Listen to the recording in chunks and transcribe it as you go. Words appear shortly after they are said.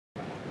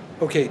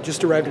Okay,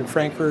 just arrived in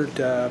Frankfurt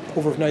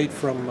overnight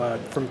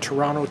from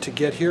Toronto to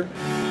get here.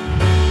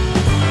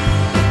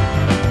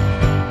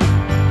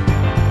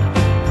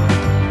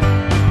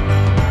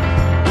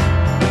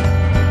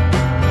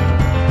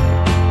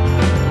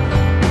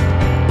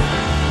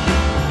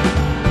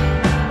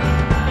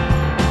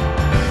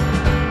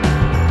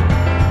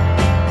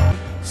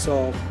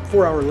 So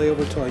 4-hour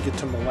layover till I get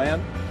to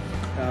Milan,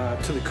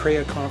 to the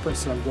CREA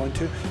conference that I'm going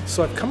to.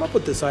 So I've come up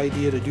with this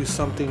idea to do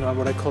something on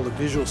what I call the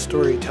visual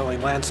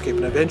storytelling landscape,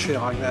 and eventually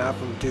I'm going to have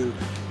them do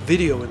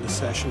video in the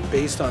session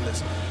based on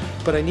this.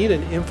 But I need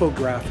an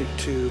infographic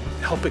to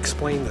help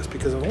explain this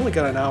because I've only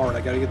got an hour and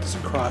I got to get this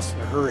across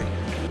in a hurry.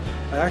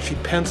 I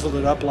actually penciled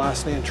it up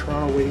last night in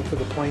Toronto waiting for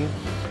the plane.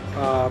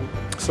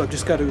 So I've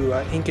just got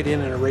to ink it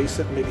in and erase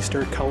it and maybe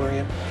start coloring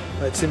it.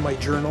 It's in my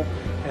journal,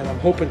 and I'm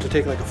hoping to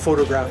take like a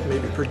photograph and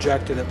maybe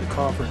project it at the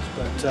conference.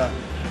 But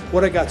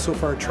what I got so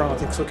far in Toronto I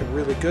think is looking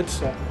really good,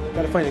 so I've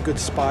got to find a good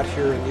spot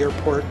here in the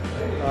airport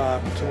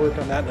to work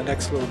on that in the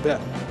next little bit.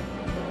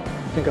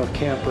 I think I'll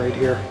camp right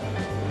here.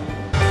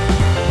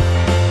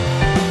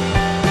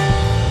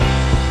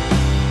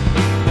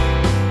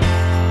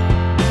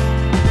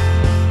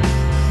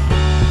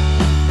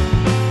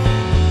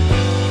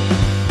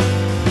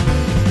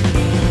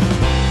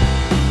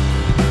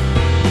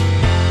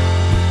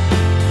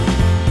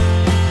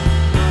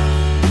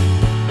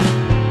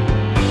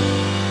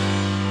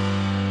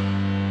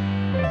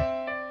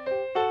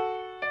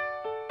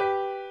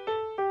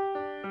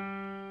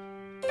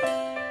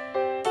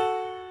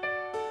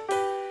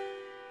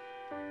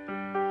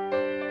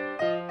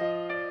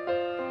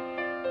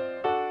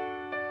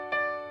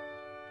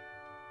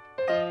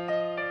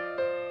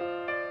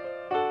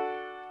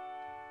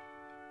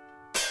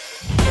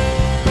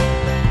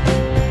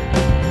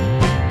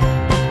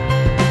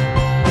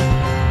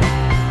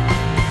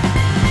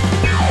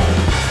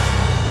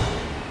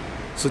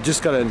 So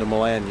just got into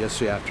Milan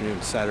yesterday afternoon,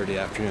 Saturday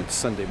afternoon,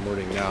 Sunday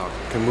morning now.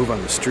 Can move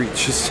on the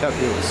streets, just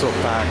everything was so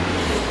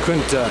packed.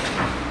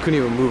 Couldn't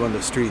even move on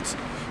the streets.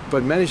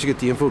 But managed to get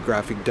the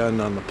infographic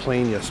done on the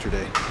plane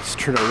yesterday. It's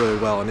turned out really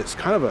well, and it's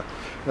kind of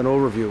an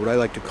overview of what I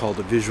like to call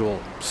the visual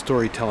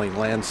storytelling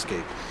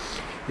landscape.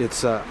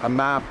 It's a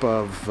map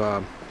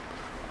of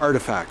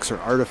artifacts or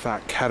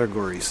artifact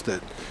categories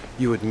that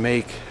you would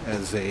make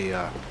as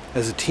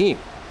a team.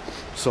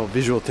 So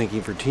visual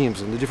thinking for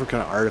teams and the different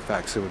kind of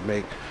artifacts they would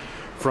make,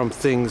 from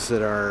things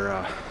that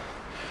are,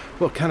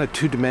 well, kind of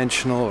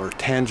two-dimensional or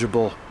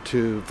tangible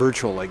to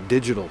virtual, like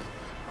digital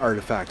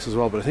artifacts as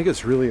well. But I think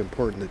it's really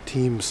important that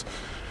teams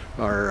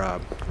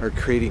are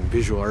creating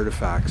visual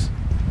artifacts.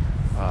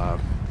 Oh,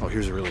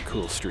 here's a really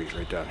cool street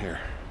right down here.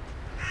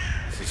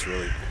 This is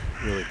really,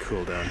 really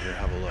cool down here.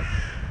 Have a look.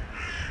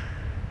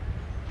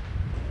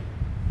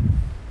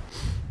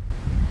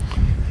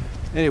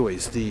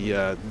 Anyways,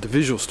 the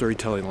visual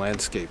storytelling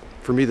landscape.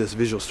 For me, this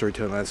visual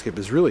storytelling landscape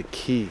is really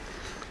key,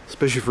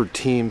 especially for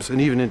teams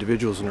and even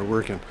individuals when they're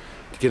working,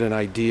 to get an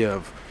idea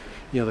of,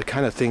 you know, the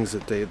kind of things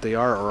that they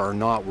are or are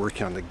not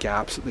working on, the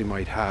gaps that they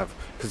might have.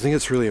 Because I think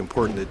it's really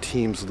important that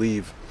teams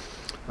leave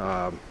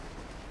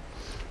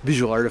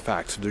visual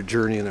artifacts of their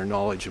journey and their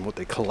knowledge and what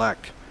they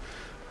collect.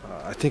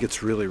 I think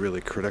it's really,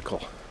 really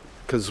critical,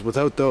 because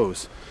without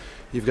those,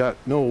 you've got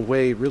no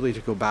way really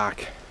to go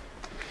back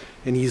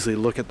and easily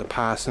look at the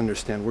past,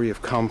 understand where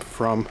you've come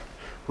from,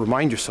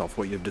 remind yourself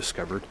what you've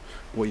discovered,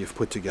 what you've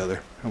put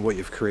together, and what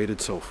you've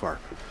created so far.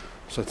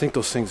 So I think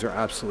those things are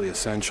absolutely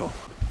essential.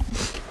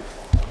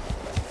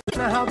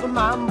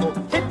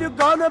 If you're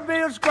gonna be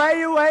a square,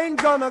 you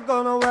ain't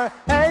gonna wear.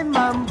 Hey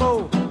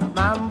mambo,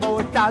 mambo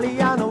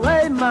Italiano,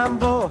 hey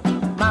mambo,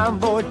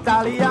 mambo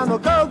Italiano,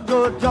 go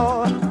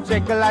Joe.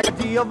 Shake it like a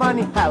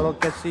Giovanni, hello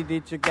che si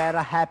dice, get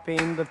a happy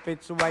in the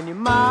fits when you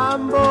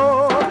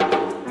mambo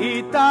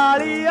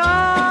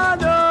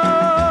Italiano.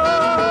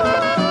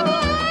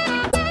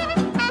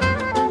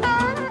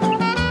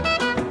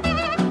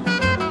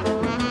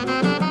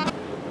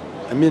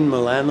 I'm in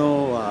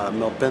Milano,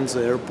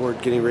 Malpensa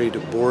Airport, getting ready to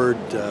board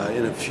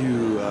in a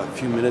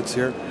few minutes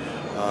here.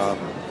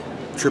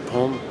 Trip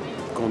home,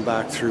 going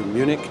back through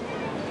Munich.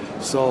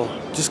 So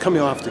just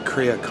coming off the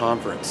CREA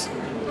conference,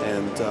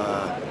 and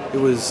it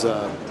was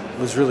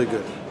really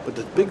good. But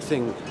the big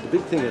thing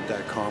at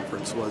that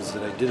conference was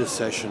that I did a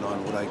session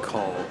on what I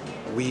call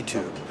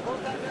WeTube.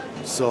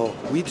 So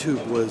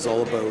WeTube was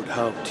all about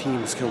how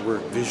teams can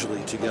work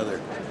visually together,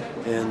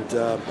 and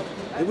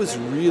it was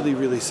really,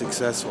 really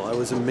successful. I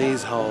was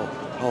amazed how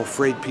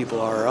afraid people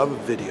are of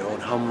video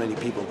and how many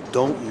people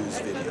don't use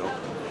video,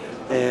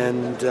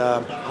 and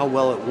how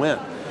well it went.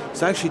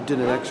 So I actually did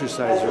an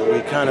exercise where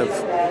we kind of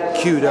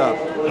queued up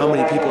how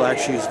many people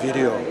actually use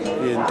video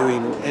in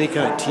doing any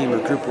kind of team or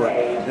group work,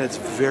 and it's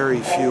very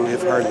few,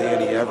 if hardly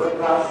any ever.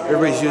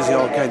 Everybody's using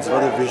all kinds of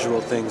other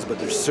visual things, but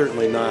they're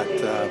certainly not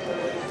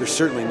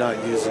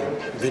using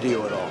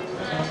video at all.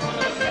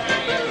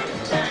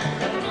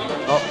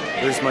 Oh,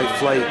 there's my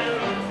flight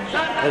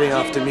heading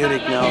off to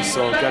Munich now,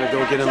 so I've got to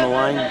go get in the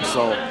line,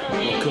 so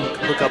we'll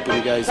hook up with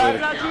you guys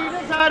later.